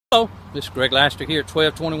Hello, this is Greg Laster here at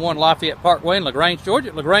 1221 Lafayette Parkway in LaGrange, Georgia,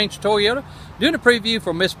 at LaGrange Toyota, doing a preview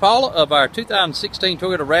for Miss Paula of our 2016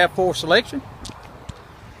 Toyota RAV4 selection.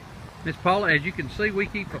 Miss Paula, as you can see, we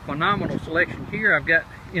keep a phenomenal selection here. I've got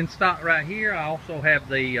in stock right here. I also have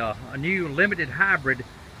the a new limited hybrid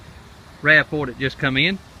RAV4 that just come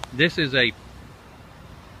in. This is a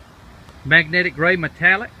magnetic gray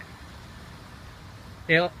metallic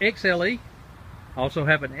XLE. Also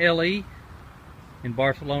have an LE in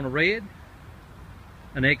Barcelona red,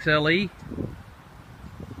 an XLE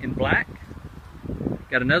in black,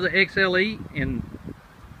 got another XLE in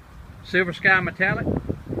silver sky metallic,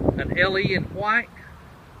 an LE in white,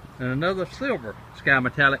 and another silver sky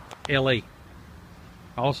metallic LE.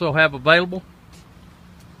 Also have available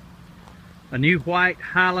a new white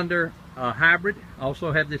Highlander hybrid.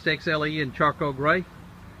 Also have this XLE in charcoal gray,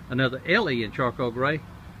 another LE in charcoal gray,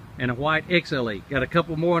 and a white XLE. Got a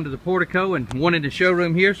couple more under the portico and one in the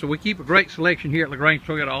showroom here, so we keep a great selection here at LaGrange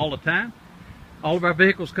Toyota all the time. All of our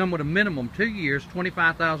vehicles come with a minimum 2 years,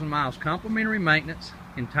 25,000 miles complimentary maintenance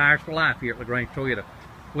and tires for life here at LaGrange Toyota.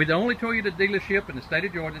 We're the only Toyota dealership in the state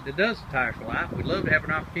of Georgia that does tires for life. We'd love to have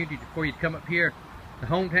an opportunity for you to come up here, the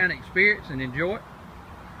hometown experience, and enjoy it.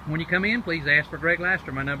 When you come in, please ask for Greg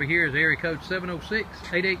Laster. My number here is area code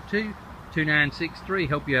 706-882-2963.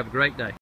 Hope you have a great day.